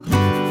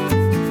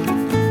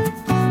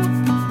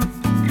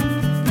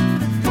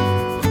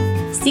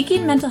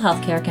Seeking mental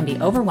health care can be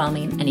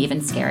overwhelming and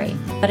even scary,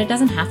 but it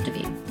doesn't have to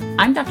be.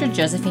 I'm Dr.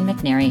 Josephine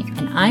McNary,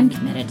 and I'm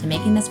committed to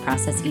making this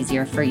process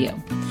easier for you.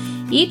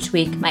 Each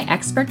week, my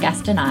expert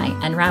guest and I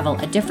unravel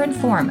a different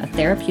form of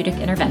therapeutic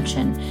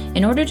intervention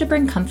in order to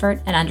bring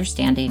comfort and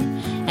understanding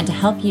and to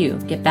help you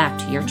get back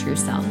to your true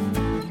self.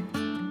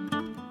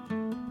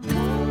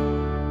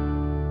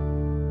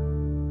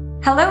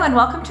 Hello, and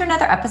welcome to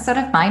another episode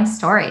of Mind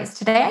Stories.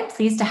 Today, I'm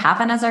pleased to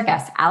have on as our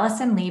guest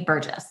Allison Lee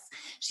Burgess.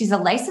 She's a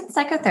licensed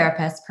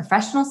psychotherapist,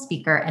 professional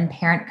speaker, and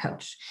parent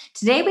coach.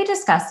 Today, we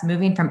discuss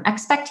moving from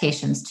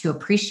expectations to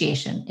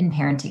appreciation in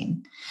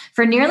parenting.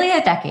 For nearly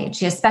a decade,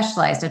 she has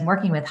specialized in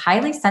working with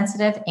highly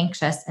sensitive,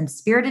 anxious, and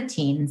spirited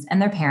teens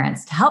and their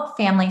parents to help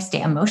families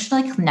stay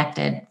emotionally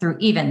connected through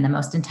even the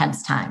most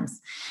intense times.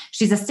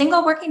 She's a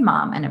single working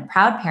mom and a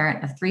proud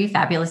parent of 3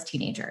 fabulous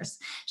teenagers.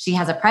 She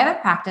has a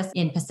private practice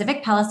in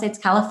Pacific Palisades,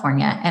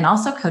 California, and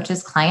also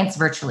coaches clients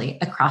virtually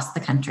across the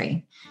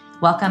country.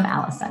 Welcome,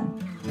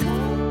 Allison.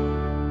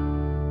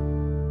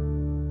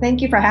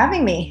 Thank you for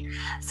having me.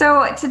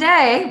 So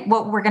today,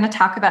 what we're going to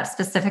talk about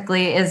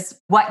specifically is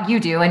what you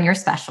do and your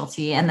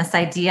specialty and this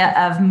idea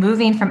of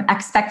moving from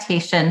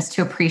expectations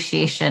to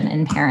appreciation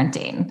in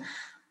parenting.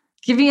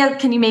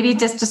 Can you maybe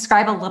just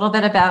describe a little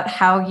bit about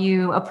how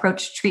you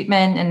approach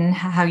treatment and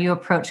how you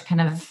approach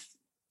kind of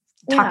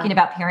talking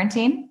about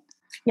parenting?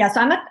 Yeah,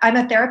 so I'm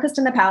a therapist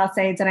in the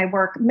Palisades, and I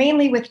work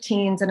mainly with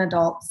teens and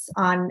adults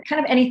on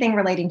kind of anything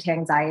relating to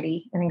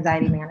anxiety and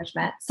anxiety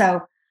management.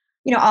 So,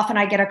 often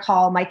I get a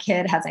call, my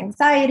kid has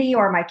anxiety,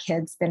 or my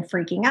kid's been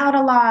freaking out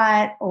a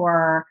lot,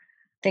 or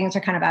things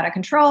are kind of out of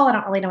control. I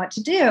don't really know what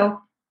to do.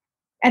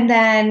 And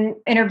then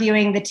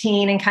interviewing the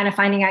teen and kind of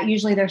finding out,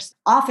 usually there's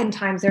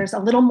a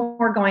little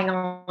more going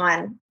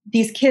on.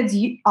 These kids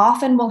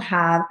often will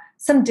have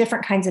some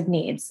different kinds of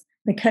needs.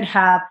 They could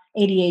have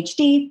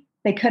ADHD.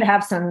 They could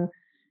have some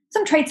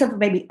traits of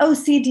maybe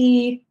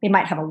OCD. They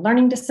might have a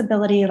learning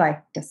disability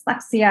like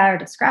dyslexia or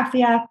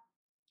dysgraphia,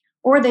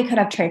 or they could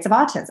have traits of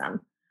autism,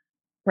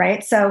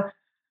 right? So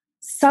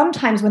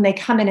sometimes when they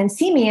come in and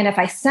see me, and if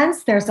I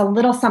sense there's a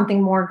little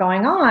something more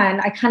going on,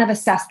 I kind of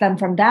assess them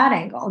from that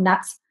angle. And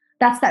that's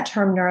that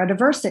term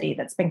neurodiversity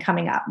that's been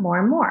coming up more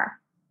and more.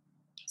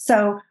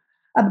 So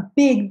a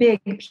big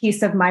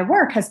piece of my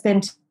work has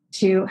been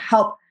to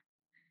help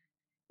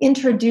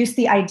introduce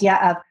the idea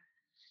of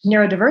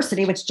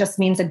neurodiversity, which just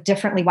means a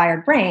differently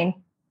wired brain,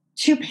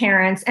 to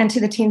parents and to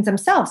the teens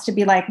themselves, to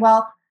be like,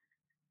 well,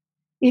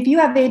 if you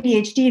have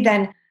ADHD,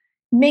 then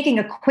making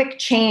a quick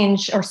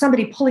change or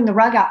somebody pulling the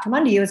rug out from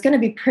under you is going to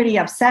be pretty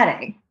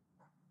upsetting,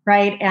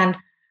 right? And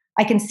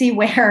I can see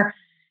where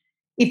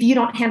if you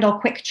don't handle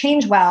quick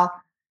change well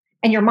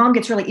and your mom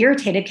gets really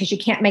irritated because you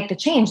can't make the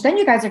change, then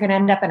you guys are going to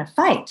end up in a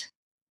fight.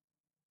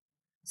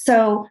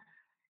 So,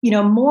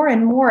 more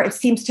and more, it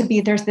seems to be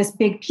there's this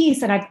big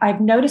piece, and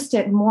I've noticed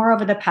it more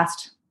over the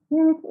past,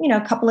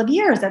 couple of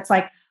years. It's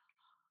like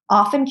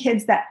often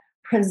kids that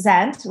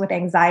present with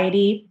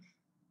anxiety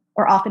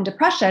or often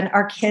depression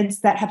are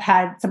kids that have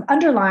had some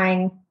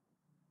underlying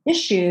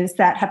issues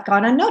that have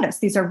gone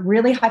unnoticed. These are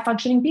really high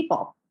functioning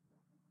people.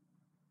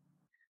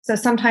 So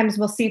sometimes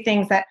we'll see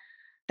things that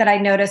I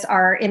notice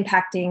are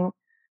impacting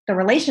the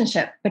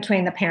relationship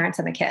between the parents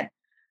and the kid.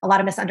 A lot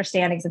of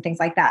misunderstandings and things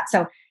like that.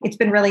 So it's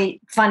been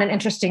really fun and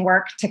interesting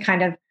work to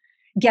kind of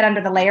get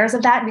under the layers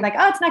of that and be like,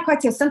 oh, it's not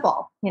quite so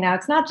simple.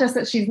 It's not just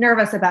that she's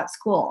nervous about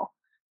school,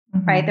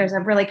 right? There's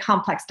a really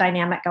complex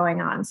dynamic going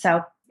on.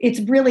 So it's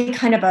really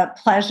kind of a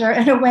pleasure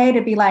in a way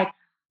to be like,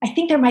 I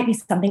think there might be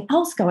something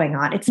else going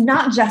on. It's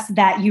not just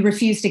that you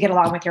refuse to get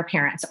along with your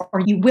parents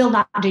or you will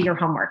not do your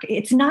homework.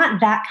 It's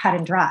not that cut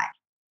and dry.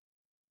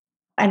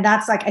 And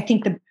that's like, I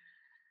think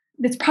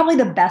it's probably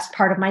the best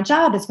part of my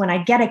job is when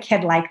I get a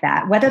kid like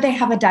that, whether they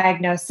have a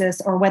diagnosis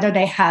or whether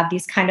they have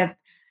these kind of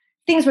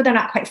things where they're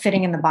not quite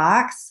fitting in the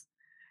box,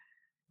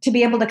 to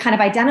be able to kind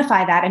of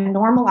identify that and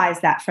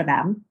normalize that for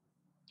them.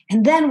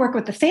 And then work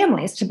with the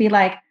families to be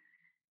like,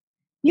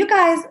 you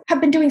guys have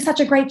been doing such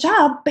a great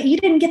job, but you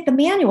didn't get the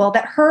manual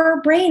that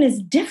her brain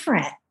is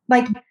different.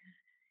 Like,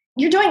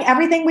 you're doing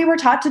everything we were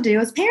taught to do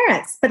as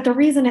parents, but the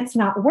reason it's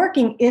not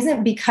working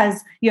isn't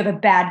because you have a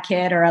bad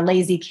kid or a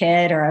lazy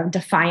kid or a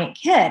defiant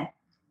kid.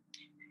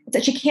 It's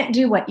that she can't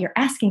do what you're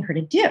asking her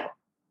to do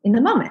in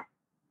the moment.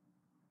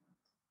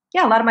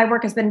 Yeah, a lot of my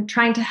work has been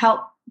trying to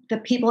help the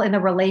people in the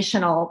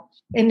relational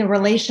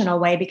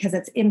way because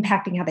it's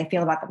impacting how they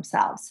feel about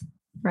themselves.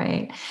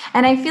 Right.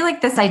 And I feel like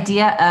this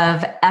idea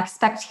of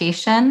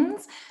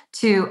expectations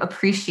to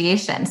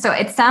appreciation. So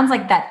it sounds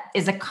like that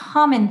is a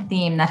common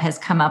theme that has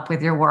come up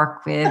with your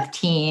work with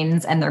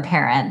teens and their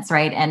parents,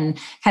 right? And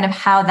kind of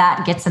how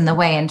that gets in the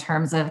way in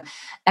terms of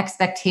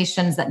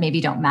expectations that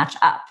maybe don't match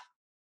up.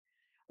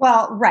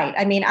 Well, right.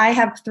 I mean, I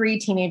have 3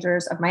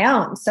 teenagers of my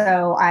own.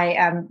 So I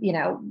am,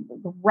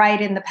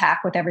 right in the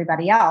pack with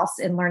everybody else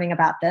in learning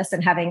about this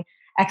and having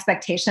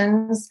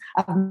expectations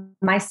of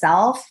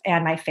myself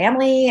and my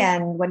family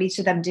and what each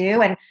of them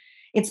do. And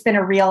it's been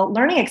a real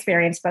learning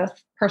experience,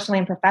 both personally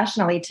and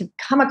professionally, to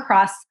come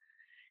across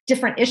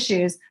different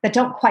issues that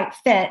don't quite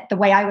fit the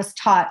way I was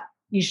taught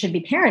you should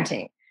be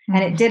parenting.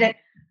 And it didn't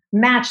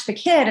match the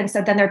kid. And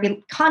so then there'd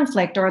be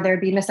conflict or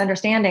there'd be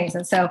misunderstandings.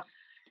 And so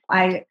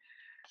I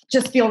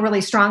just feel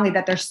really strongly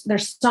that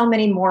there's so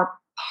many more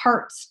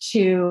parts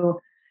to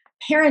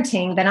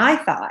parenting than I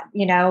thought,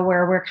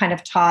 where we're kind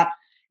of taught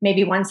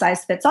maybe one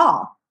size fits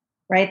all,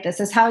 right? This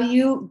is how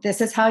you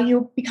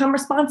become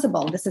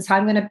responsible. This is how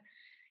I'm going to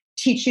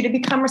teach you to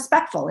become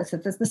respectful. This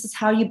is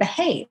how you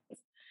behave.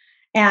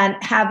 And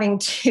having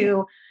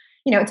to,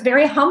 it's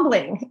very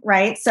humbling,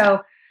 right?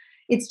 So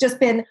it's just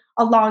been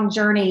a long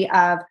journey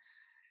of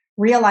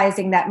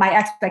realizing that my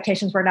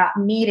expectations were not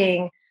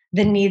meeting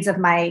the needs of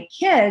my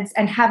kids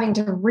and having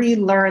to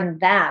relearn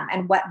them,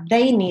 and what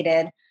they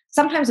needed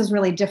sometimes was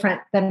really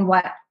different than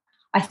what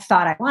I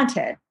thought I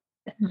wanted.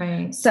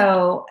 Right.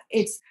 So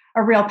it's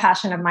a real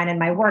passion of mine in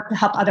my work to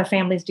help other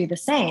families do the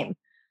same.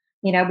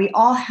 We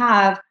all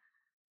have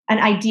an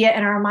idea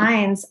in our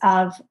minds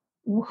of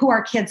who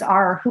our kids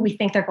are, or who we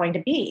think they're going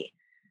to be.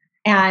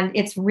 And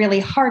it's really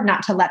hard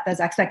not to let those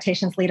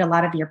expectations lead a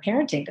lot of your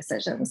parenting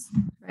decisions.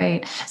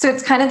 Right. So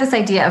it's kind of this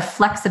idea of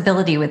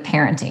flexibility with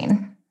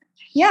parenting.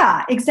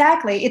 Yeah,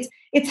 exactly.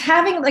 It's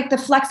having like the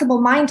flexible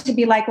mind to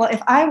be like, well,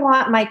 if I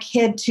want my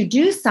kid to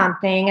do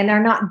something and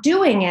they're not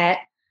doing it,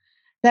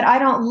 that I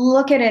don't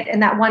look at it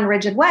in that one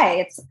rigid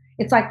way.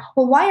 It's like,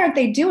 well, why aren't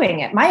they doing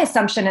it? My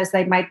assumption is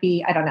they might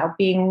be, I don't know,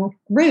 being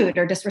rude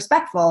or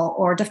disrespectful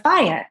or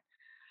defiant.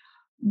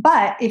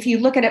 But if you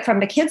look at it from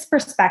the kid's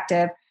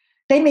perspective,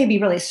 they may be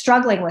really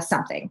struggling with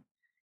something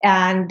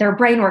and their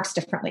brain works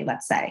differently,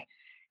 let's say.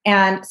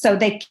 And so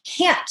they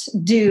can't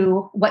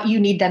do what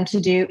you need them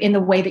to do in the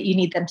way that you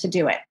need them to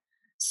do it.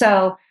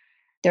 So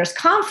there's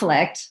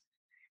conflict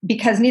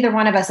because neither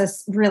one of us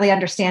is really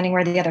understanding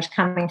where the other's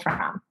coming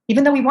from,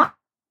 even though we want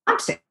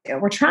to,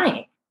 we're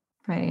trying.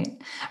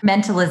 Right.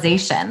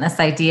 Mentalization, this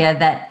idea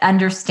that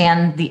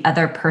understand the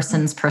other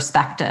person's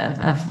perspective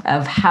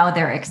of how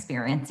they're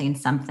experiencing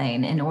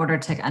something in order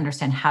to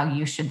understand how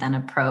you should then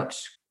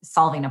approach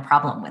solving a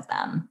problem with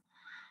them.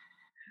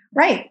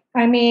 Right.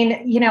 I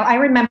mean, I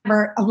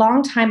remember a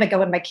long time ago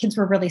when my kids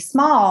were really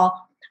small,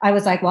 I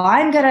was like, well,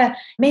 I'm going to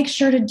make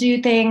sure to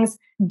do things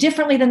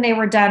differently than they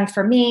were done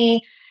for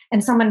me.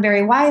 And someone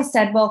very wise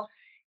said, well,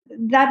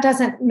 that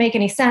doesn't make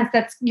any sense.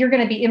 You're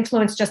going to be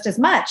influenced just as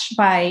much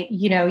by,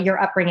 your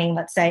upbringing,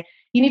 let's say.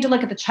 You need to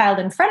look at the child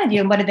in front of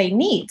you and what do they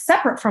need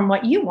separate from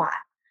what you want.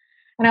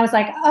 And I was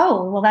like,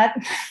 oh, well, that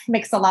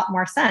makes a lot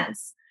more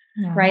sense.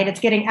 Yeah. Right. It's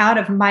getting out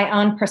of my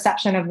own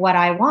perception of what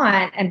I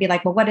want and be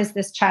like, well, what does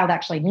this child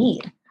actually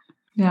need?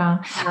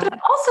 Yeah. But it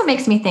also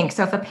makes me think,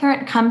 so if a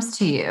parent comes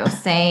to you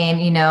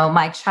saying,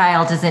 my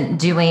child isn't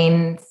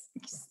doing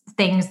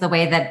things the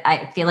way that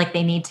I feel like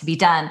they need to be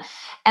done.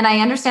 And I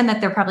understand that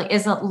there probably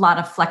is a lot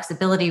of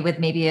flexibility with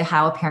maybe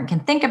how a parent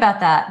can think about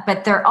that.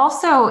 But there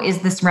also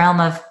is this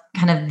realm of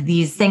kind of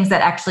these things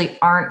that actually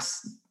aren't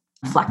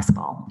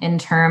flexible in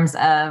terms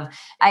of,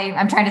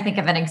 I'm trying to think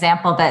of an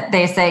example that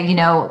they say,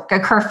 a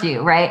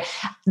curfew, right?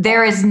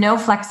 There is no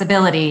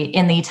flexibility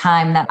in the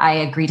time that I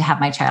agree to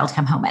have my child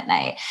come home at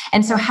night.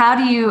 And so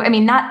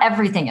not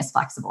everything is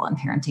flexible in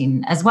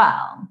parenting as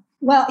well.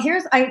 Well,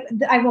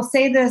 I will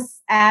say this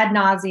ad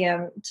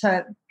nauseum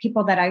to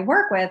people that I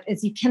work with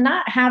is you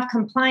cannot have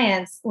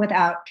compliance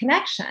without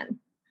connection.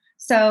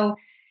 So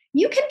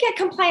you can get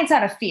compliance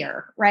out of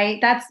fear, right?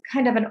 That's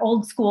kind of an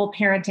old school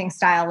parenting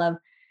style of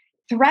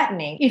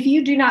threatening. If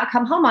you do not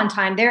come home on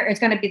time, there is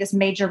going to be this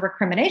major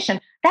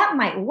recrimination. That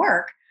might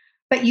work,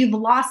 but you've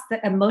lost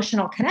the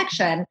emotional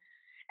connection,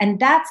 and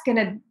that's going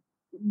to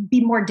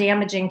be more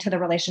damaging to the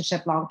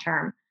relationship long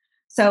term.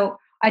 So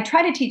I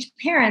try to teach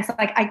parents,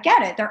 like, I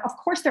get it. Of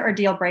course, there are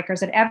deal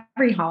breakers in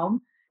every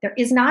home. There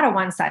is not a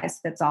one size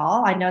fits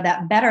all. I know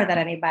that better than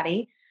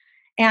anybody.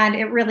 And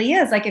it really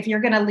is like, if you're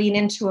going to lean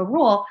into a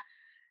rule,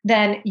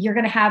 then you're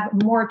going to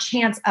have more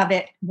chance of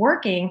it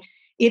working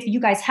if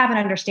you guys have an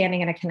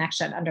understanding and a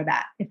connection under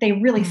that, if they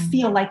really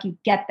feel like you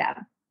get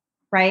them,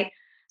 right?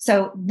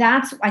 So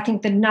that's, I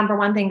think, the number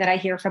one thing that I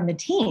hear from the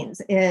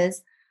teens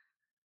is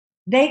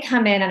they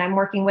come in and I'm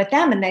working with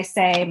them and they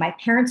say, my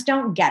parents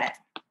don't get it.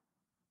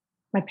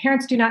 My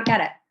parents do not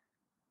get it.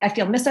 I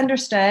feel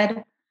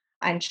misunderstood.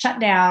 I'm shut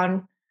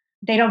down.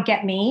 They don't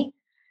get me.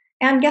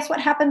 And guess what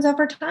happens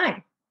over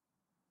time,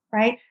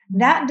 right?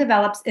 That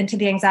develops into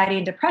the anxiety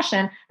and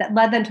depression that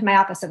led them to my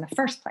office in the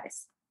first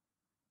place.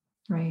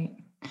 Right.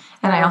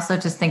 And I also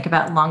just think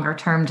about longer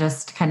term,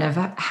 just kind of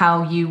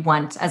how you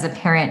want as a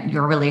parent,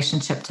 your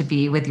relationship to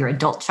be with your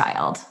adult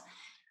child.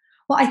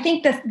 Well, I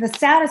think the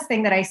saddest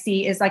thing that I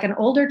see is like an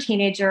older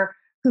teenager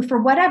who, for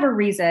whatever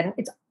reason,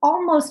 it's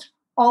almost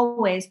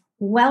always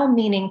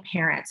well-meaning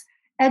parents,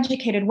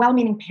 educated,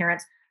 well-meaning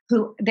parents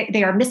who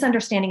they are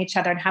misunderstanding each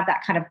other and have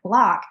that kind of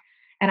block.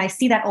 And I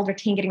see that older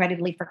teen getting ready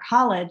to leave for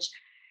college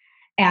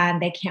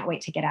and they can't wait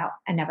to get out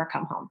and never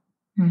come home.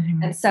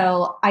 Mm-hmm. And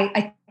so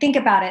I think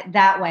about it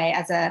that way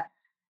as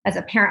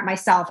a parent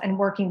myself and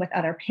working with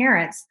other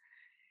parents.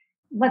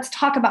 Let's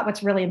talk about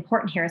what's really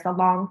important here is the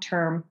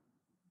long-term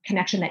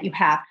connection that you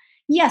have.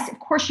 Yes, of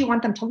course you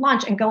want them to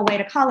launch and go away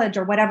to college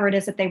or whatever it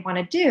is that they want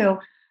to do,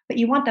 but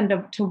you want them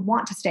to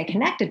want to stay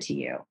connected to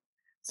you.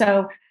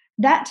 So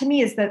that to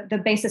me is the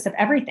basis of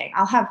everything.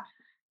 I'll have,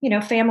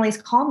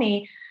 families call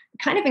me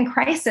kind of in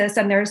crisis,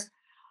 and there's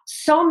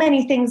so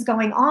many things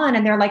going on,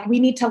 and they're like, we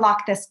need to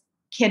lock this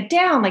kid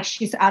down. Like,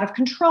 she's out of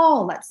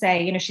control. Let's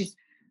say, she's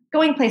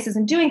going places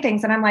and doing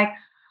things. And I'm like,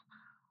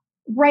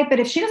 right. But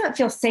if she doesn't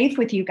feel safe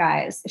with you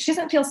guys, if she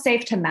doesn't feel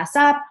safe to mess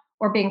up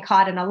or being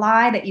caught in a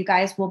lie that you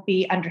guys will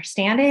be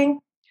understanding,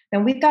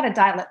 then we've got to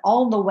dial it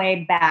all the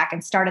way back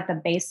and start at the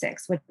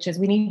basics, which is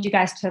we need you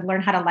guys to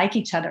learn how to like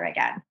each other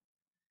again.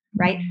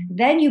 Right. Mm-hmm.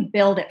 Then you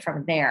build it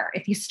from there.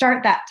 If you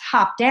start that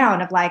top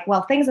down of like,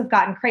 well, things have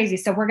gotten crazy,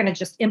 so we're going to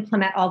just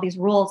implement all these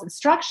rules and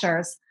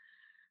structures,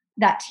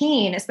 that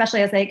teen,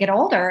 especially as they get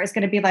older, is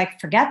going to be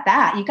like, forget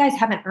that. You guys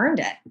haven't earned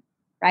it.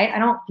 Right. I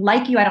don't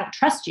like you. I don't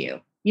trust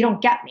you. You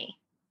don't get me.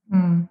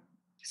 Mm.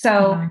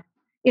 So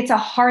it's a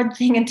hard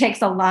thing and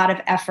takes a lot of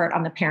effort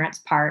on the parents'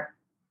 part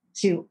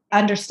to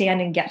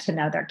understand and get to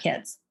know their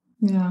kids.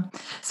 Yeah.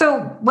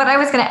 So what I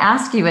was going to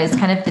ask you is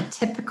kind of the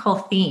typical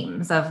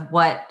themes of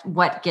what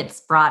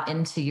gets brought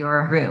into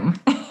your room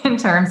in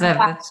terms of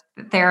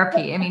the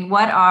therapy. I mean,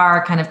 what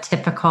are kind of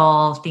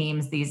typical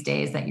themes these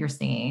days that you're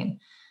seeing?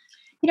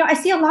 I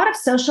see a lot of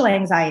social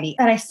anxiety,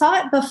 and I saw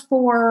it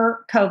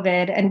before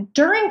COVID, and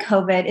during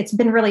COVID, it's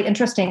been really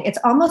interesting. It's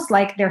almost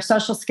like their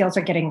social skills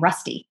are getting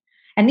rusty.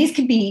 And these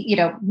could be,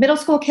 middle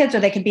school kids, or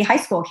they could be high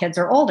school kids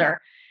or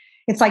older.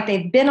 It's like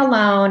they've been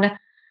alone.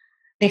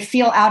 They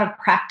feel out of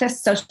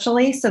practice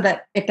socially, so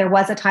that if there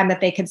was a time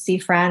that they could see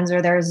friends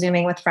or they're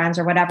Zooming with friends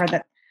or whatever,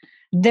 that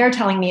they're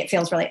telling me it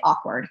feels really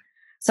awkward.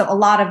 So a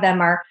lot of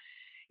them are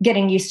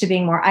getting used to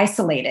being more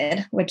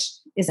isolated, which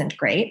isn't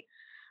great.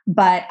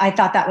 But I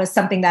thought that was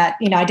something that,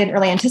 I didn't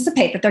really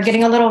anticipate, that they're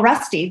getting a little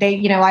rusty.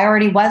 I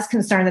already was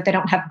concerned that they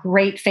don't have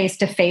great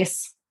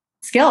face-to-face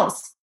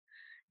skills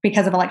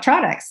because of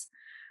electronics.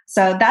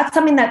 So that's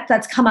something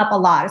that's come up a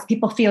lot, is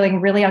people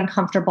feeling really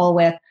uncomfortable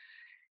with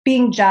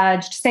being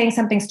judged, saying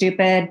something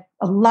stupid.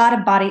 A lot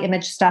of body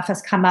image stuff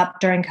has come up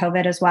during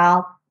COVID as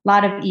well. A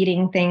lot of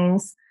eating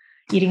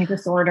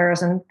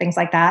disorders and things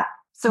like that.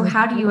 So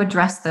how do you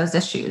address those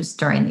issues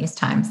during these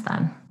times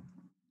then?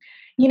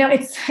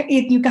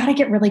 You got to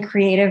get really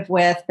creative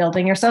with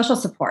building your social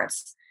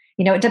supports.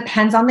 It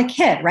depends on the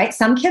kid, right?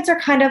 Some kids are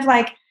kind of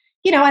like,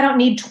 I don't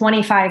need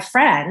 25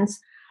 friends.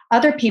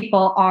 Other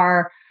people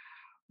are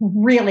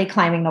really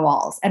climbing the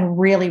walls and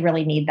really,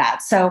 really need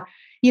that. So,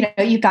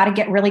 you got to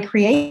get really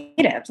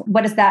creative.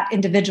 What does that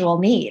individual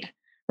need?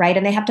 Right.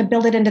 And they have to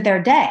build it into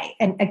their day.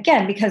 And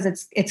again, because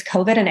it's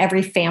COVID and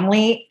every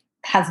family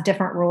has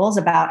different rules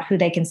about who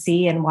they can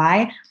see and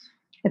why,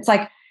 it's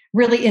like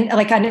really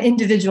like an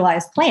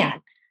individualized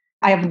plan.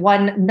 I have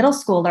one middle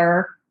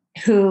schooler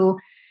who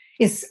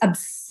is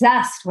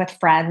obsessed with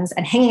friends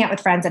and hanging out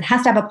with friends and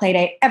has to have a play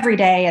date every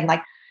day. And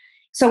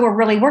so we're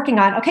really working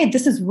on, okay,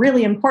 this is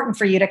really important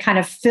for you to kind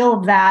of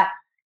fill that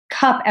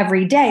cup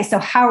every day. So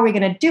how are we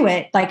going to do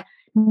it? Like,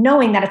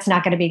 knowing that it's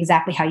not going to be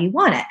exactly how you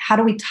want it. How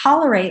do we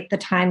tolerate the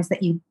times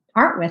that you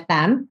aren't with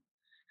them?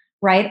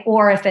 Right.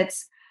 Or if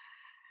it's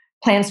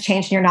plans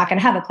change and you're not going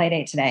to have a play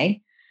date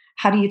today,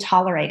 how do you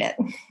tolerate it?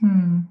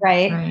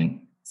 Right.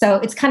 So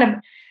it's kind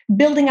of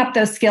building up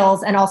those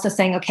skills and also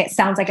saying, okay, it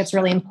sounds like it's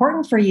really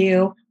important for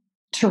you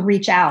to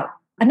reach out.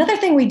 Another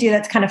thing we do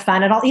that's kind of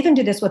fun, and I'll even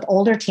do this with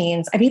older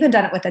teens, I've even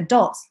done it with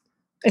adults,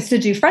 is to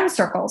do friend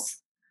circles.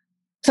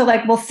 So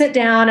we'll sit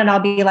down and I'll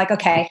be like,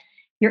 okay,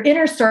 your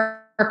inner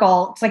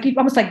circle, it's like you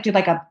almost do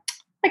like a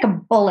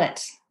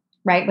bullet,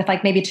 right? With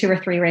maybe 2 or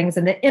 3 rings.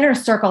 And the inner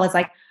circle is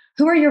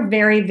who are your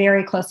very,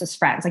 very closest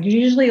friends?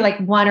 Usually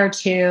 1 or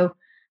 2,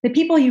 the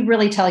people you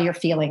really tell your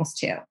feelings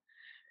to.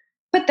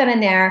 Put them in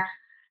there.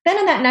 Then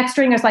in that next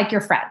ring is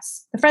your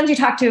friends, the friends you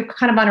talk to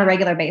kind of on a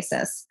regular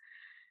basis.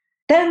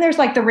 Then there's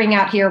the ring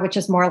out here, which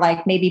is more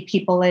maybe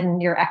people in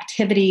your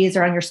activities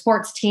or on your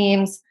sports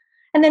teams.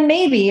 And then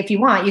maybe if you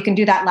want, you can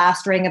do that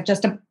last ring of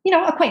just,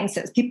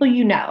 acquaintances, people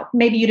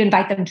maybe you'd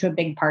invite them to a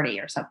big party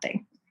or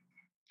something.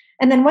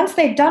 And then once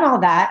they've done all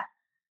that,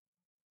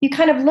 you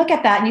kind of look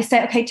at that and you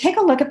say, okay, take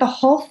a look at the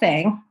whole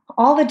thing,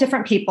 all the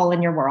different people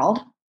in your world.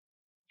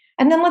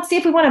 And then let's see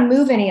if we want to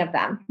move any of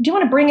them. Do you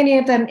want to bring any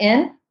of them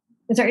in?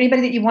 Is there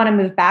anybody that you want to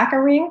move back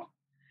a ring?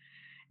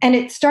 And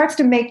it starts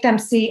to make them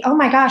see, oh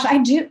my gosh,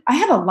 I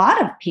have a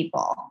lot of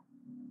people,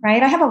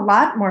 right? I have a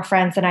lot more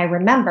friends than I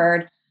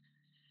remembered.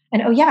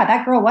 And oh yeah,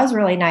 that girl was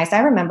really nice. I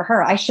remember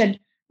her. I should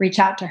reach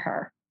out to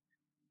her.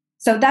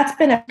 So that's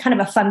been a kind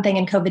of a fun thing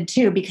in COVID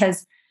too,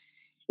 because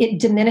it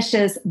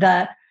diminishes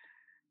the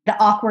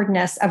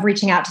awkwardness of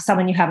reaching out to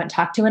someone you haven't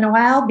talked to in a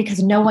while,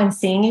 because no one's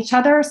seeing each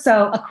other.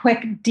 So a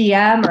quick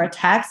DM or a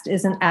text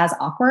isn't as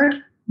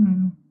awkward.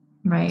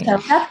 Right. So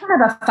that's kind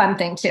of a fun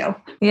thing too.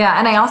 Yeah.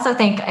 And I also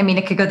think,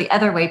 it could go the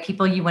other way.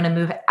 People you want to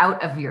move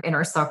out of your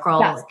inner circle,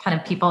 yes. Kind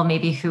of people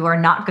maybe who are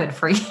not good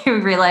for you,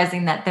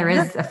 realizing that there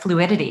is a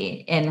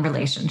fluidity in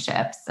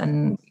relationships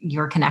and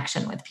your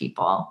connection with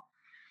people.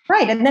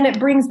 Right. And then it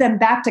brings them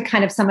back to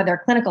kind of some of their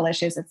clinical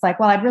issues. It's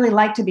well, I'd really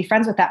like to be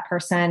friends with that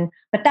person,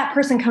 but that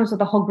person comes with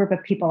a whole group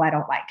of people I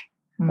don't like,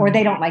 or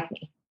they don't like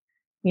me.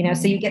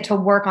 So you get to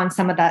work on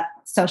some of that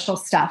social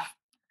stuff.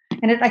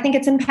 And I think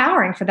it's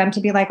empowering for them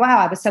to be like, wow,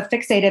 I was so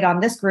fixated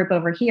on this group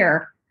over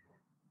here.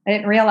 I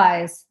didn't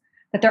realize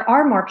that there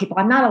are more people.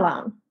 I'm not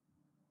alone.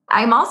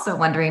 I'm also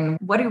wondering,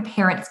 what are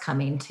parents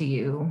coming to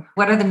you?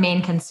 What are the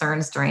main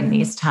concerns during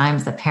these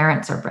times that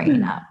parents are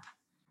bringing up?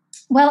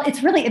 Well,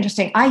 it's really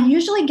interesting. I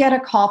usually get a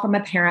call from a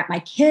parent, my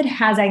kid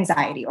has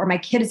anxiety, or my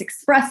kid is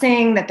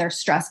expressing that they're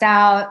stressed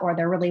out or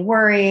they're really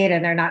worried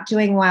and they're not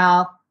doing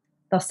well.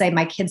 They'll say,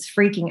 my kid's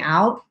freaking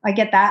out. I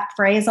get that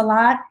phrase a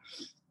lot,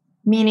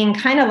 meaning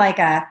kind of like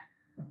a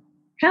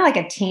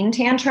teen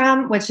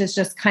tantrum, which is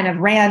just kind of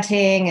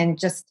ranting and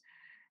just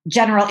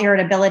general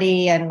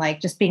irritability and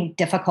like just being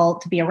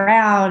difficult to be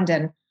around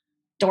and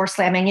door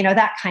slamming,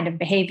 that kind of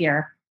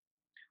behavior.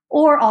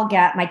 Or I'll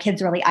get, my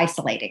kid's really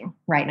isolating,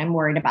 right? And I'm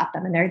worried about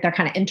them and they're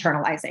kind of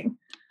internalizing.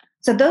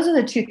 So those are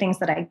the two things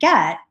that I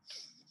get.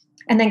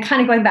 And then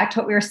kind of going back to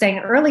what we were saying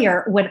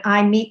earlier, when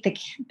I meet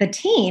the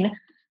teen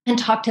and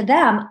talk to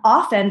them,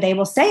 often they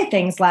will say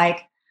things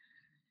like,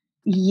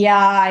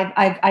 yeah,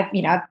 I've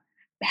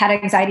had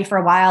anxiety for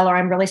a while, or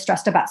I'm really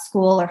stressed about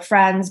school or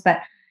friends,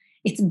 but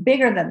it's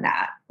bigger than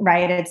that,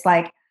 right? It's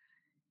like,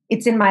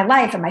 it's in my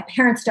life and my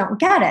parents don't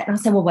get it. And I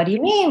say, well, what do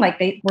you mean? Like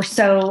they were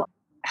so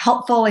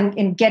helpful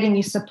in getting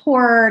you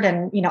support.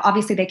 And,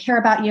 obviously they care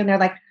about you. And they're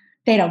like,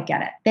 they don't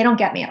get it. They don't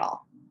get me at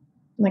all.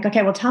 I'm like,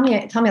 okay, well, tell me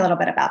a little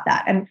bit about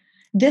that. And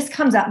this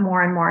comes up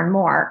more and more and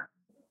more.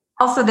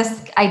 Also,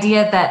 this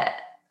idea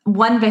that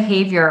one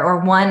behavior or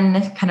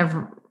one kind of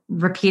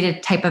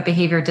repeated type of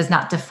behavior does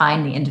not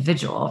define the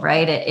individual,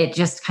 right? It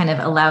just kind of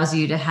allows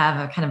you to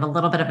have a kind of a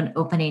little bit of an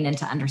opening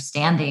into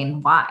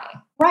understanding why.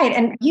 Right.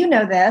 And you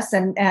know this,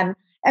 and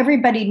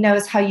everybody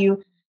knows how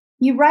you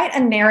write a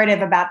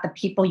narrative about the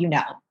people you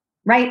know,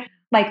 right?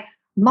 Like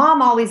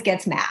mom always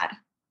gets mad,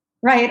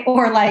 right?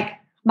 Or like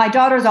my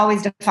daughter's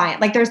always defiant.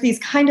 Like there's these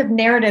kind of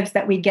narratives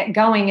that we get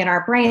going in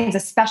our brains,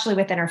 especially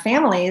within our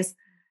families,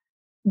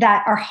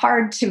 that are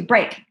hard to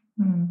break.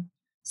 Mm.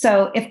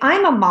 So if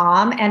I'm a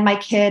mom and my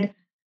kid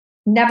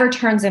never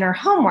turns in her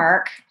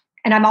homework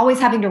and I'm always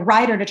having to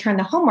write her to turn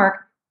the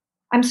homework,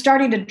 I'm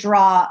starting to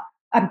draw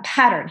a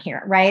pattern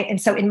here, right? And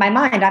so in my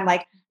mind, I'm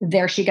like,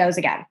 there she goes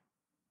again.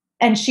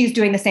 And she's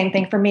doing the same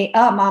thing for me.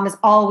 Oh, mom is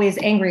always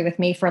angry with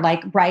me for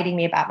like writing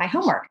me about my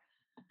homework.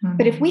 Mm-hmm.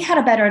 But if we had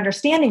a better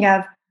understanding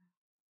of,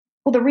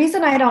 well, the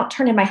reason I don't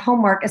turn in my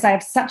homework is I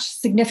have such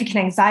significant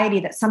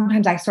anxiety that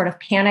sometimes I sort of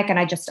panic and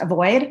I just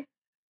avoid,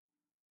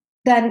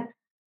 then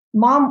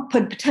mom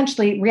could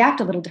potentially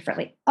react a little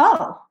differently.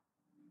 I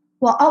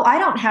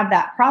don't have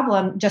that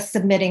problem just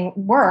submitting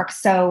work.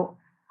 So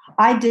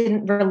I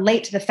didn't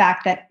relate to the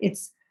fact that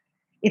it's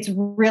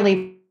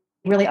really,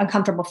 really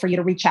uncomfortable for you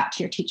to reach out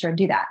to your teacher and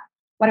do that.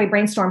 Why don't we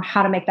brainstorm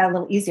how to make that a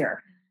little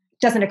easier?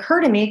 It doesn't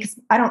occur to me because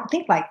I don't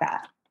think like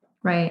that.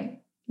 Right.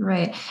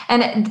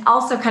 And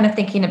also kind of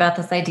thinking about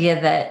this idea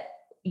that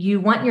you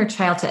want your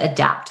child to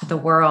adapt to the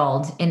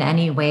world in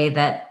any way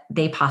that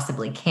they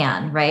possibly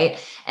can, right?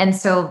 And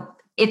so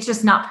it's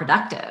just not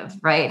productive,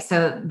 right?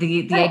 So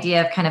the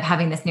idea of kind of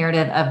having this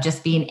narrative of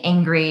just being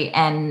angry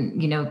and,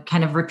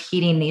 kind of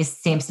repeating these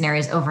same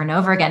scenarios over and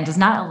over again does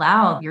not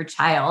allow your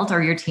child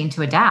or your teen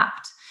to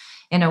adapt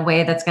in a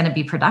way that's going to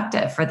be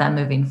productive for them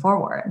moving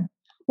forward.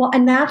 Well,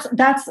 and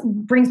that's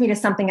brings me to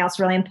something else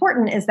really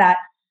important is that,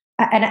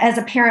 and as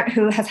a parent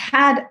who has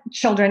had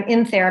children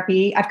in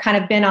therapy, I've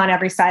kind of been on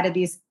every side of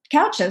these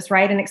couches,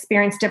 right, and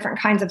experienced different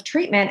kinds of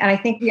treatment. And I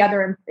think the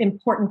other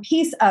important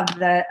piece of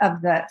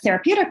the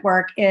therapeutic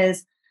work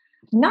is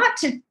not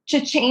to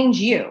change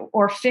you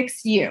or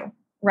fix you,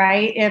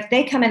 right? If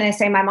they come in and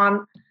say, my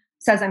mom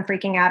says I'm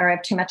freaking out or I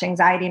have too much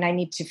anxiety and I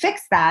need to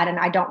fix that and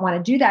I don't want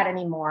to do that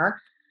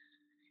anymore,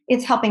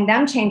 it's helping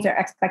them change their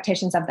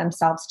expectations of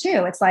themselves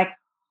too. It's like,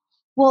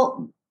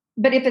 well,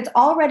 but if it's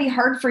already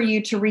hard for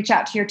you to reach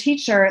out to your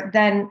teacher,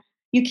 then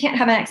you can't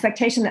have an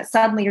expectation that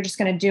suddenly you're just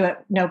going to do it,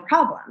 no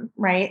problem,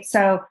 right?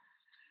 So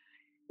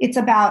it's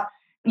about,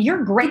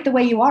 you're great the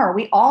way you are.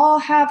 We all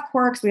have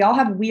quirks. We all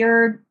have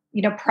weird,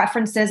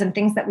 preferences and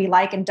things that we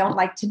like and don't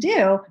like to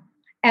do.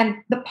 And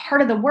the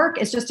part of the work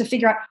is just to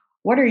figure out,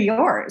 what are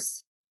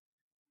yours?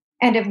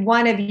 And if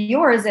one of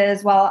yours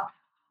is, well,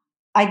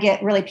 I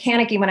get really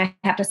panicky when I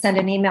have to send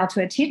an email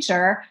to a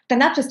teacher, then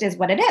that just is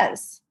what it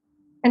is.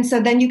 And so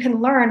then you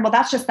can learn, well,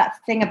 that's just that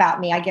thing about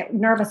me. I get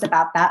nervous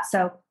about that.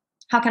 So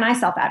how can I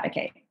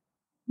self-advocate?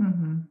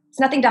 Mm-hmm. It's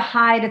nothing to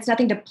hide. It's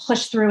nothing to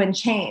push through and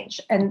change.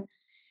 And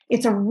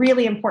it's a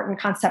really important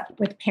concept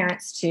with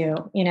parents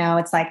too.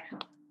 It's like,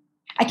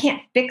 I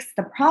can't fix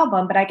the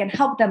problem, but I can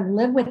help them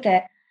live with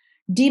it,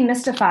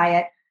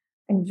 demystify it,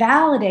 and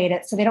validate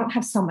it so they don't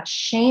have so much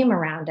shame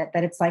around it,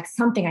 that it's like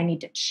something I need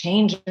to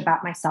change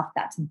about myself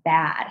that's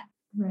bad.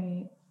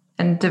 Right.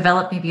 And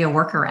develop maybe a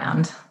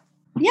workaround.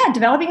 Yeah,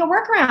 developing a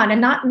workaround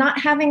and not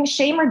having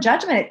shame or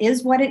judgment. It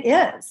is what it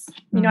is.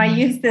 Mm-hmm. I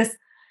use this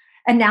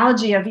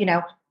analogy of,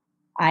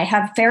 I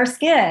have fair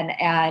skin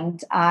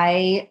and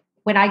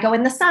when I go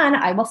in the sun,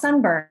 I will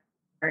sunburn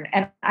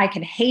and I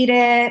can hate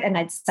it. And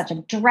it's such a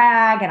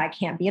drag and I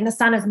can't be in the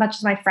sun as much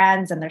as my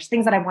friends. And there's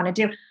things that I want to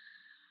do.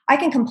 I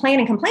can complain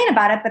and complain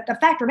about it, but the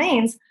fact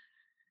remains,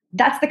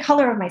 that's the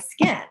color of my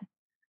skin.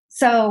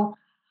 So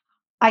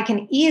I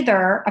can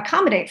either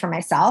accommodate for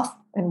myself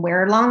and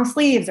wear long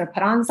sleeves or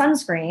put on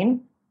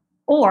sunscreen,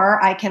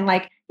 or I can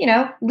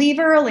leave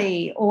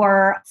early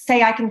or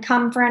say I can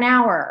come for an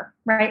hour,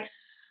 right?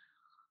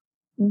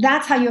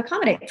 That's how you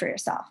accommodate for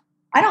yourself.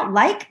 I don't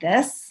like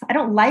this. I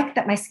don't like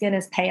that my skin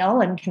is pale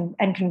and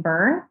can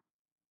burn,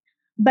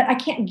 but I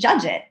can't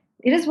judge it.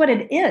 It is what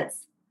it is.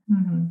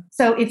 Mm-hmm.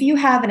 So if you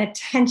have an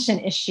attention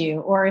issue,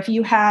 or if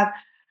you have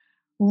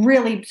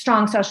really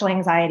strong social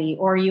anxiety,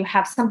 or you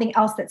have something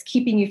else that's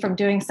keeping you from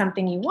doing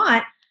something you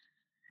want,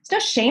 there's no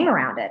shame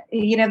around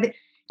it.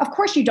 Of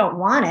course you don't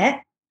want it,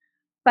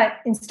 but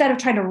instead of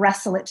trying to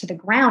wrestle it to the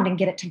ground and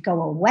get it to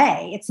go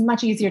away, it's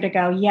much easier to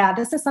go, yeah,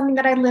 this is something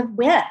that I live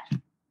with.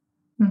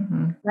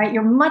 Mm-hmm. Right?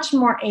 You're much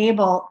more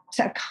able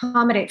to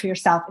accommodate for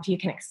yourself if you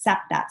can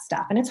accept that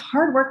stuff. And it's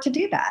hard work to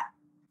do that.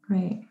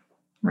 Right.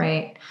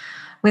 Right.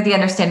 With the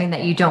understanding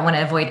that you don't want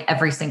to avoid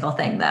every single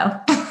thing though.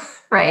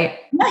 Right.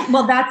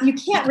 Well, you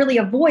can't really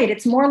avoid.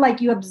 It's more like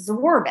you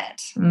absorb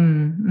it.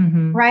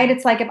 Mm-hmm. Right.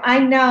 It's like if I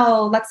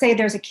know, let's say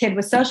there's a kid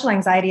with social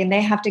anxiety and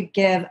they have to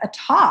give a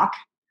talk,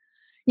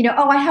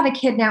 I have a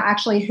kid now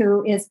actually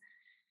who is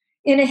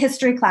in a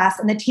history class,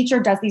 and the teacher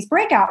does these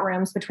breakout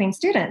rooms between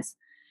students.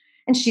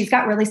 And she's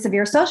got really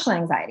severe social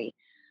anxiety.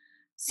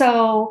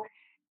 So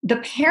the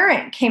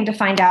parent came to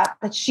find out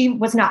that she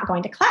was not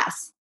going to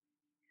class.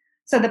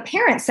 So the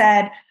parent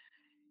said,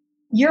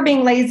 you're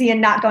being lazy and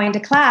not going to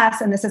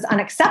class, and this is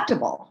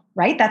unacceptable,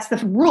 right? That's the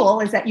rule,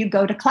 is that you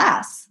go to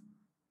class.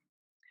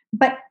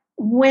 But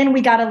when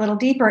we got a little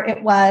deeper,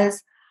 it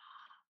was,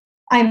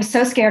 I'm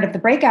so scared of the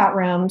breakout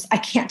rooms, I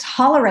can't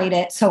tolerate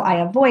it, so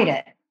I avoid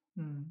it.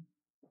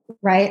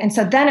 Right? And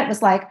so then it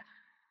was like,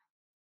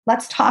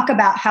 let's talk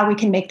about how we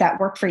can make that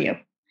work for you.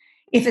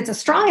 If it's a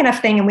strong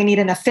enough thing and we need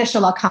an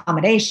official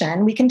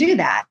accommodation, we can do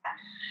that.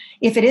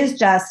 If it is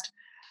just,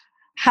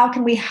 how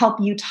can we help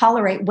you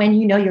tolerate when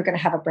you know you're going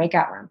to have a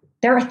breakout room?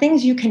 There are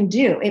things you can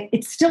do.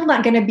 It's still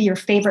not going to be your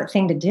favorite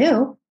thing to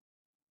do,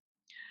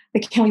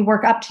 but can we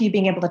work up to you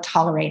being able to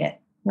tolerate it,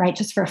 right?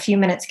 Just for a few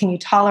minutes, can you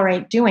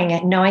tolerate doing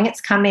it, knowing it's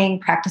coming,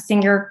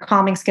 practicing your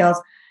calming skills,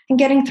 and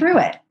getting through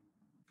it?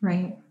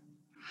 Right.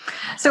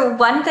 So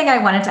one thing I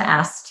wanted to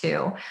ask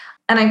too,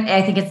 and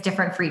I think it's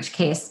different for each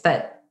case,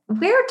 but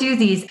where do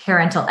these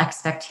parental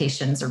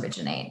expectations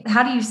originate?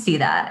 How do you see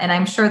that? And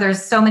I'm sure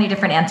there's so many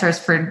different answers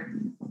for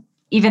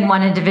even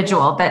one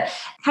individual, but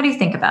how do you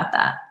think about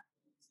that?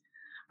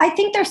 I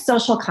think they're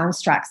social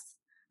constructs.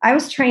 I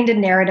was trained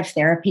in narrative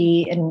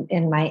therapy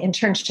in my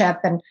internship,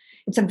 and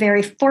it's a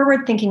very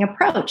forward-thinking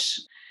approach.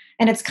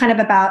 And it's kind of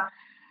about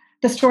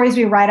the stories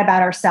we write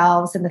about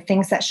ourselves and the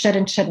things that should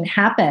and shouldn't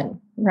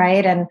happen,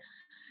 right? And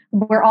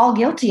we're all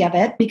guilty of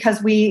it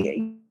because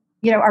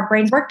our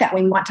brains work that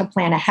way. We want to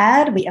plan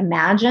ahead, we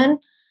imagine,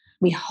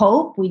 we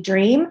hope, we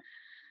dream.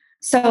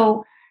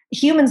 So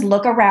humans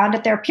look around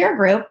at their peer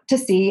group to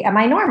see, am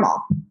I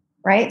normal,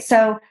 right?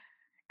 So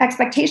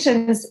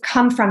expectations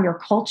come from your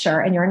culture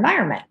and your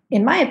environment,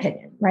 in my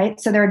opinion, right?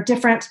 So there are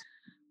different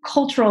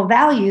cultural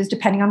values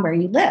depending on where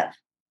you live,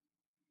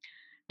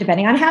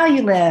 depending on how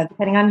you live,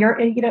 depending on your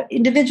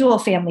individual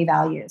family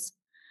values.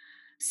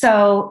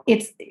 So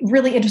it's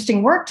really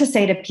interesting work to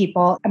say to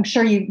people, I'm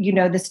sure you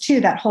know this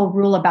too, that whole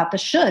rule about the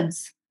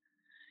shoulds.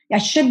 I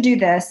should do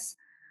this.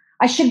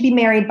 I should be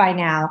married by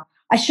now.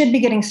 I should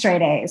be getting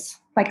straight A's.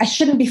 I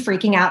shouldn't be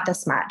freaking out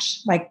this much.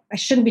 I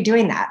shouldn't be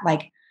doing that.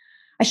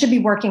 I should be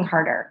working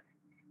harder.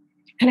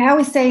 And I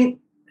always say,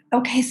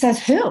 okay,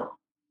 says who?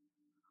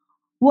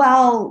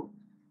 Well,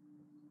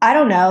 I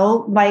don't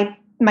know,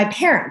 my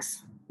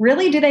parents.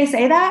 Really? Do they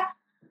say that?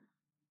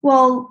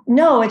 Well,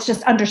 no, it's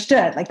just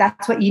understood.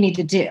 That's what you need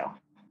to do.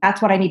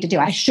 That's what I need to do.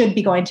 I should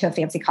be going to a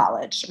fancy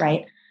college,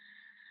 right?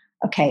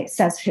 Okay,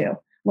 says who?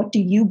 What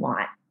do you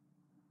want?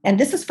 And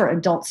this is for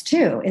adults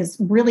too, is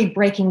really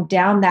breaking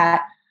down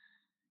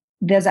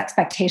those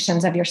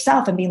expectations of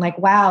yourself and being like,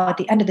 wow, at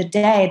the end of the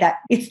day, that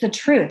it's the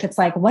truth. It's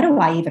like, what do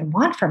I even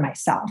want for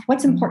myself?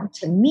 What's important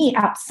to me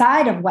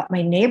outside of what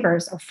my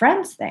neighbors or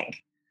friends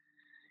think?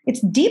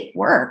 It's deep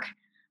work,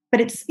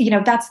 but it's,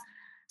 that's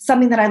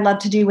something that I love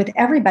to do with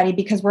everybody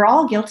because we're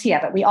all guilty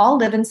of it. We all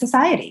live in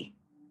society.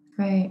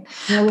 Right.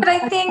 But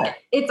I think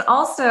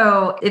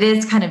it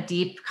is kind of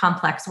deep,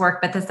 complex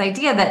work, but this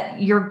idea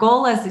that your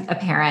goal as a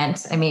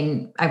parent,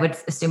 I would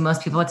assume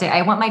most people would say,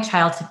 I want my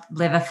child to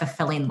live a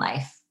fulfilling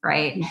life.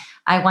 Right. Mm-hmm.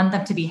 I want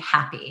them to be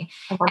happy.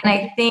 And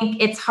I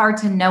think it's hard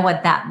to know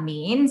what that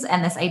means.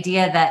 And this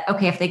idea that,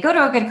 okay, if they go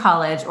to a good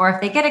college or if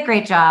they get a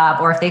great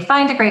job or if they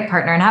find a great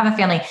partner and have a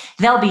family,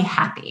 they'll be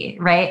happy.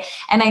 Right.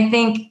 And I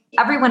think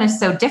everyone is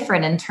so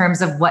different in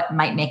terms of what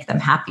might make them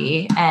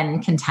happy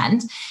and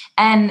content.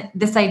 And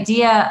this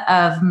idea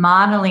of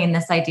modeling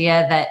this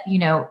idea that,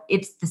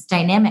 it's this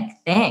dynamic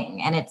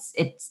thing and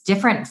it's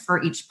different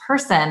for each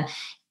person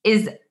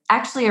is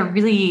actually a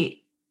really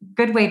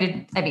good way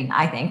to, I mean,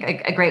 I think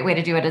a great way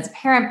to do it as a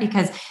parent,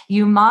 because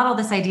you model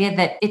this idea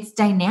that it's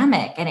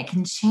dynamic and it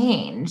can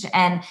change.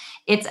 And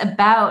it's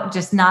about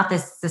just not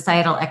this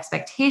societal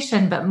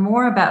expectation, but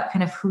more about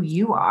kind of who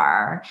you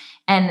are.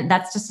 And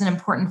that's just an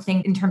important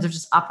thing in terms of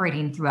just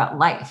operating throughout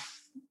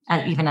life,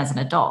 even as an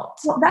adult.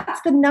 Well,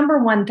 that's the number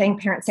one thing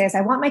parents say is,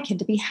 I want my kid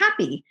to be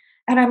happy.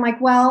 And I'm like,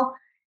 well,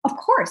 of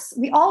course,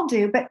 we all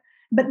do. But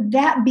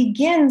that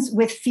begins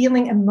with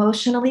feeling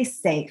emotionally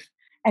safe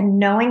and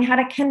knowing how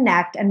to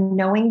connect and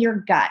knowing your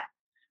gut,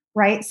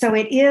 right? So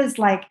it is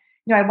like,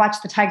 I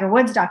watched the Tiger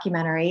Woods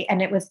documentary,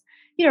 and it was,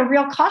 a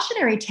real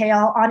cautionary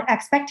tale on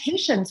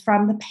expectations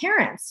from the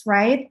parents,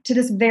 right? To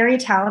this very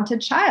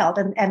talented child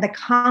and the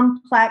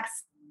complex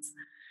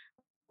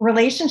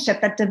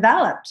relationship that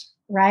developed,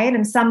 right?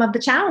 And some of the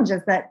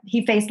challenges that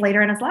he faced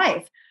later in his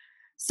life.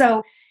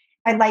 So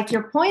I like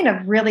your point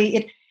of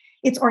really,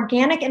 it's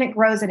organic and it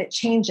grows and it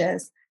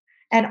changes.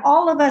 And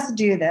all of us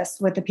do this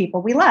with the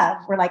people we love.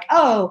 We're like,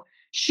 oh,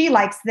 she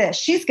likes this.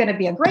 She's going to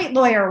be a great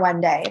lawyer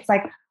one day. It's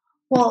like,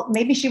 well,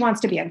 maybe she wants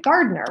to be a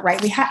gardener,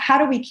 right? How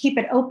do we keep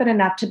it open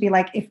enough to be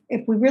like,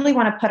 if we really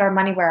want to put our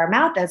money where our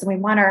mouth is, and we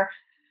want our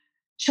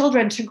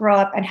children to grow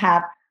up and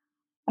have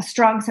a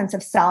strong sense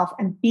of self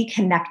and be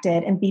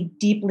connected and be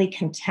deeply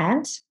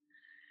content,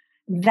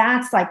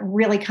 that's like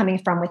really coming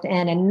from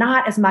within and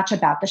not as much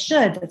about the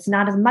shoulds. It's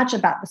not as much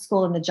about the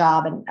school and the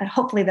job. And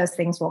hopefully those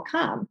things will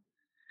come.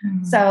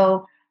 Mm-hmm.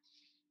 So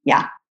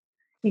yeah,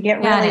 you get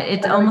really.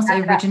 It almost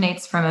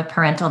originates from a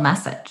parental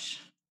message.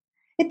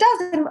 It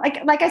does. And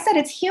like I said,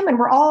 it's human.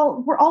 We're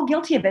all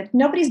guilty of it.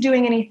 Nobody's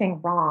doing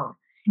anything wrong.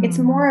 Mm-hmm. It's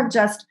more of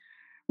just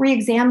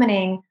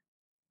re-examining,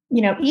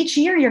 each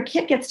year your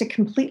kid gets to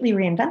completely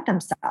reinvent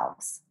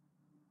themselves.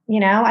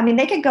 I mean,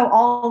 they could go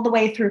all the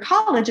way through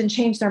college and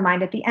change their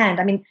mind at the end.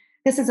 I mean,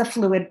 this is a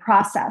fluid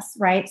process,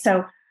 right?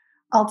 So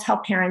I'll tell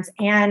parents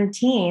and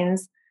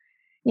teens,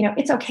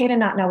 it's okay to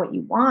not know what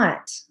you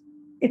want.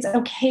 It's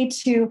okay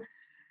to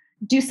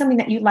do something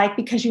that you like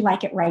because you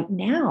like it right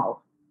now,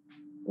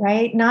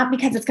 right? Not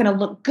because it's going to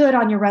look good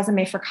on your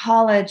resume for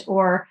college,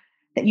 or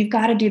that you've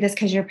got to do this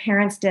because your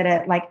parents did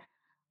it. Like,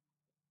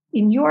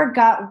 in your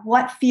gut,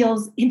 what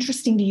feels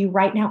interesting to you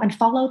right now, and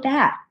follow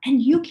that.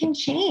 And you can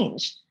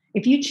change.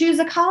 If you choose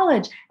a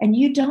college and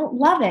you don't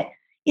love it,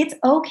 it's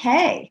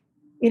okay.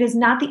 It is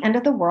not the end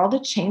of the world to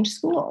change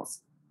schools.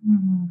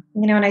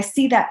 Mm-hmm. And I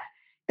see that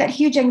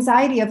huge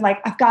anxiety of like,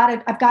 I've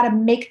got to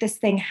make this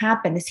thing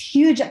happen, this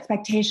huge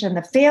expectation.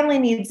 The family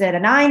needs it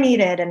and I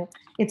need it. And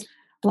it's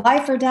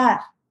life or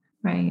death.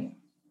 Right.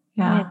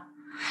 Yeah.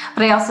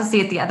 But I also see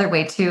it the other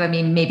way too. I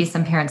mean, maybe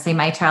some parents say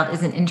my child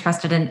isn't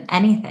interested in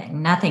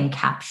anything. Nothing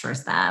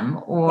captures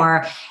them.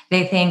 Or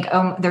they think,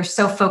 oh, they're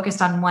so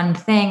focused on one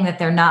thing that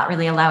they're not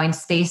really allowing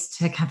space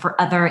for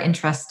other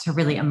interests to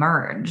really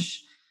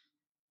emerge.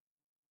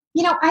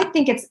 I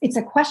think it's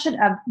a question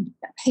of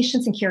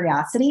patience and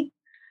curiosity.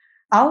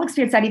 I'll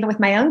experience that even with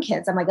my own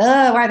kids. I'm like,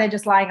 oh, why are they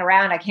just lying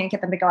around? I can't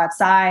get them to go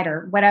outside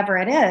or whatever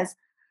it is.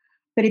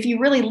 But if you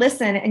really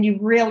listen and you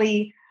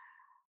really,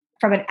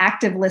 from an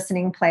active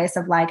listening place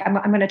of like, I'm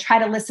going to try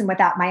to listen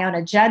without my own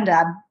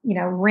agenda,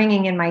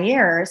 ringing in my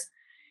ears.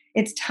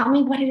 It's tell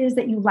me what it is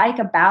that you like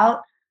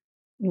about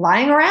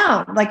lying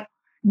around. Like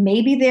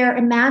maybe they're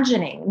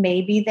imagining,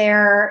 maybe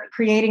they're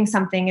creating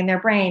something in their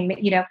brain.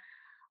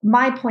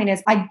 My point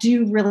is, I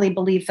do really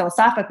believe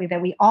philosophically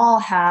that we all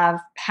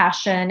have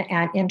passion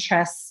and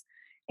interests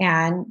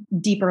and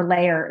deeper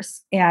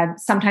layers. And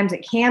sometimes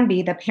it can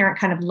be the parent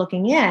kind of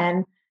looking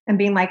in and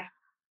being like,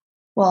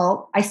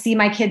 well, I see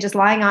my kid just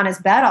lying on his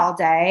bed all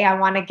day. I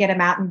want to get him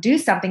out and do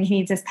something. He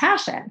needs his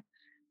passion.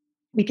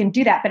 We can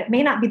do that, but it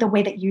may not be the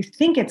way that you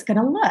think it's going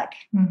to look.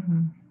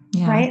 Mm-hmm.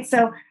 Yeah. Right.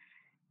 So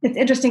it's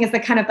interesting is the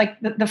kind of like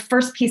the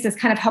first piece is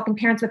kind of helping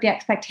parents with the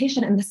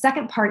expectation. And the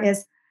second part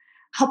is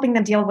helping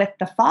them deal with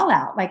the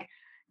fallout. Like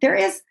there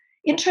is,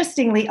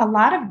 interestingly, a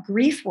lot of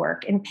grief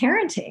work in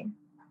parenting.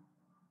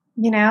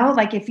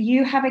 Like if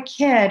you have a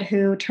kid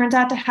who turns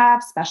out to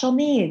have special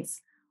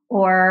needs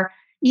or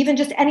even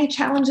just any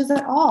challenges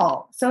at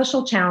all,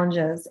 social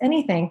challenges,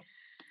 anything,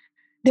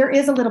 there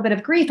is a little bit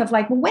of grief of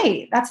like, well,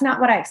 wait, that's not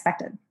what I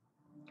expected.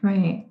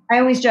 Right. I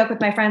always joke with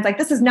my friends, like,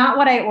 this is not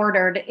what I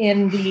ordered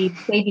in the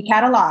baby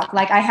catalog.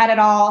 Like I had it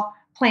all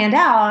planned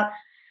out.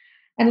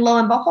 And lo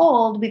and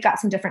behold, we've got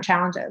some different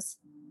challenges.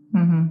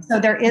 Mm-hmm. So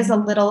there is a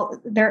little,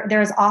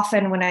 there's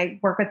often when I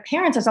work with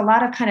parents, there's a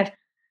lot of kind of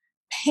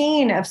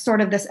pain of sort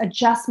of this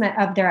adjustment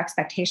of their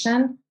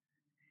expectation.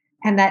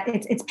 And that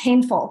it's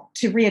painful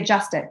to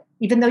readjust it,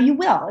 even though you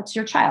will. It's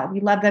your child.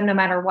 You love them no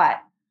matter what.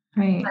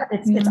 Right. But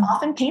it's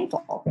often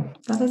painful.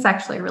 That is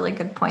actually a really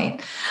good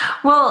point.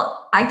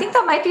 Well, I think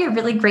that might be a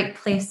really great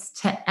place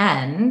to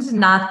end,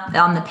 not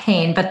on the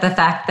pain, but the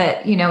fact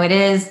that, it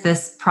is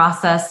this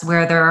process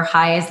where there are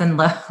highs and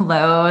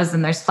lows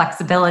and there's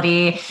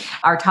flexibility.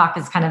 Our talk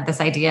is kind of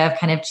this idea of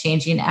kind of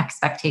changing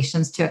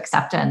expectations to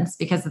acceptance,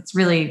 because it's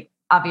really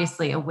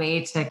obviously a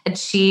way to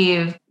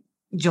achieve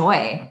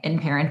joy in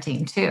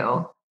parenting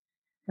too.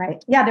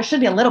 Right. Yeah, there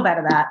should be a little bit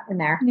of that in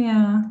there.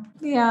 Yeah.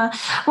 Yeah.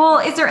 Well,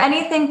 is there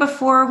anything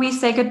before we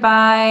say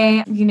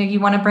goodbye, you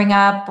want to bring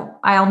up?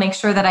 I'll make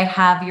sure that I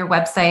have your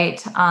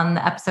website on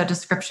the episode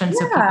description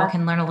so people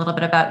can learn a little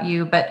bit about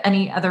you, but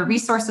any other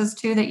resources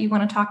too that you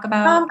want to talk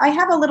about? I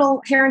have a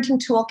little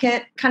parenting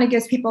toolkit, kind of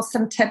gives people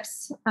some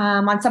tips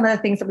on some of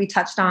the things that we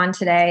touched on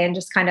today, and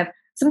just kind of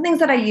some things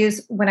that I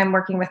use when I'm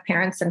working with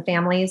parents and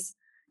families,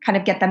 kind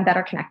of get them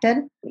better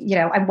connected.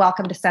 I'm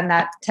welcome to send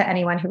that to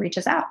anyone who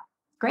reaches out.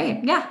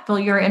 Great. Yeah. Well,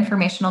 your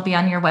information will be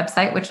on your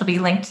website, which will be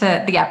linked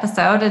to the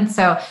episode. And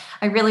so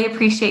I really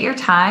appreciate your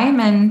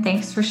time and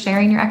thanks for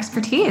sharing your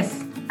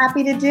expertise.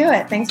 Happy to do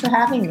it. Thanks for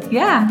having me.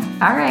 Yeah.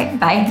 All right.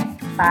 Bye.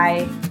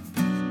 Bye.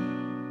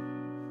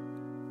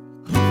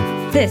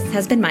 This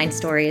has been Mind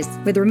Stories,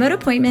 with remote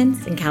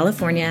appointments in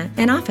California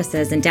and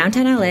offices in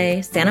downtown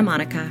LA, Santa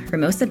Monica,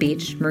 Hermosa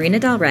Beach, Marina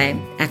del Rey,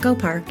 Echo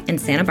Park,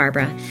 and Santa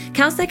Barbara.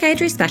 Cal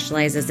Psychiatry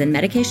specializes in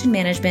medication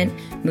management,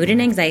 mood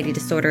and anxiety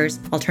disorders,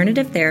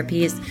 alternative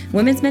therapies,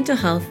 women's mental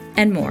health,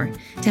 and more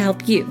to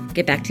help you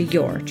get back to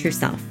your true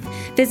self.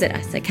 Visit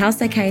us at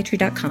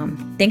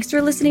calpsychiatry.com. Thanks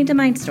for listening to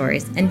Mind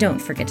Stories, and don't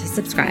forget to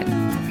subscribe.